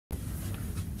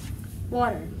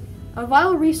Water, a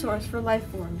vital resource for life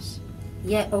forms.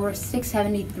 Yet over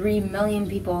 673 million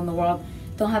people in the world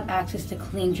don't have access to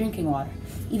clean drinking water,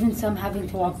 even some having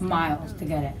to walk miles to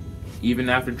get it. Even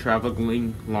after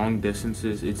traveling long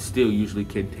distances, it's still usually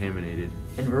contaminated.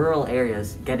 In rural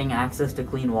areas, getting access to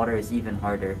clean water is even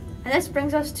harder. And this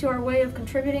brings us to our way of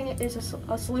contributing is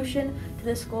a solution to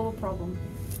this global problem.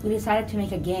 We decided to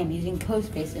make a game using code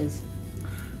spaces.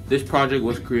 This project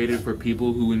was created for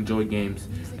people who enjoy games,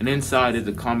 and inside is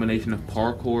a combination of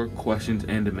parkour, questions,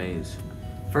 and a maze.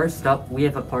 First up, we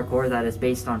have a parkour that is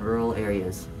based on rural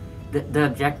areas. The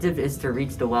objective is to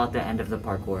reach the well at the end of the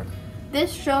parkour.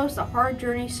 This shows the hard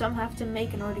journey some have to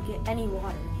make in order to get any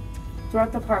water.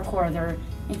 Throughout the parkour, there are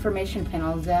information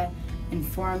panels that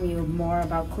inform you more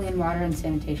about clean water and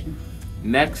sanitation.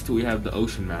 Next, we have the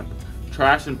ocean map.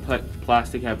 Trash and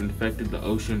plastic have infected the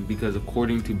ocean because,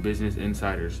 according to Business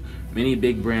Insiders, many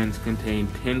big brands contain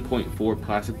 10.4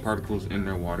 plastic particles in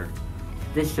their water.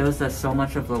 This shows that so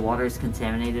much of the water is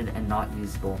contaminated and not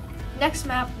usable. Next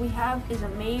map we have is a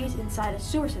maze inside a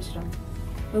sewer system.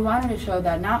 We wanted to show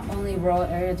that not only rural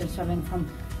areas are suffering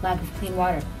from lack of clean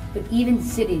water, but even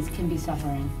cities can be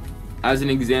suffering. As an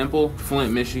example,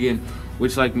 Flint, Michigan,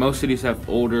 which like most cities have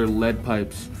older lead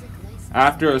pipes.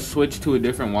 After a switch to a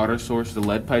different water source, the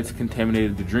lead pipes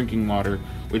contaminated the drinking water,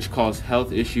 which caused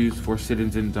health issues for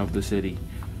citizens of the city.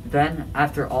 Then,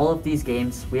 after all of these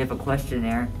games, we have a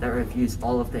questionnaire that reviews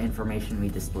all of the information we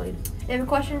displayed. If a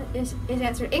question is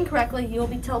answered incorrectly, you will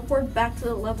be teleported back to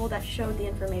the level that showed the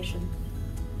information.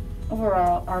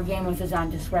 Overall, our game was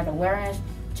designed to spread awareness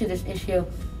to this issue,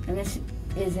 and this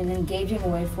is an engaging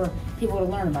way for people to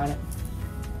learn about it.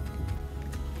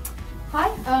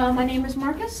 Hi, my name is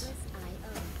Marcus.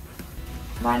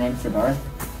 My name's Savr.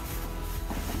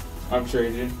 I'm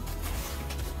Trajan.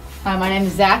 Hi, my name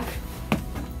is Zach.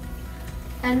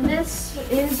 And this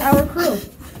is our crew.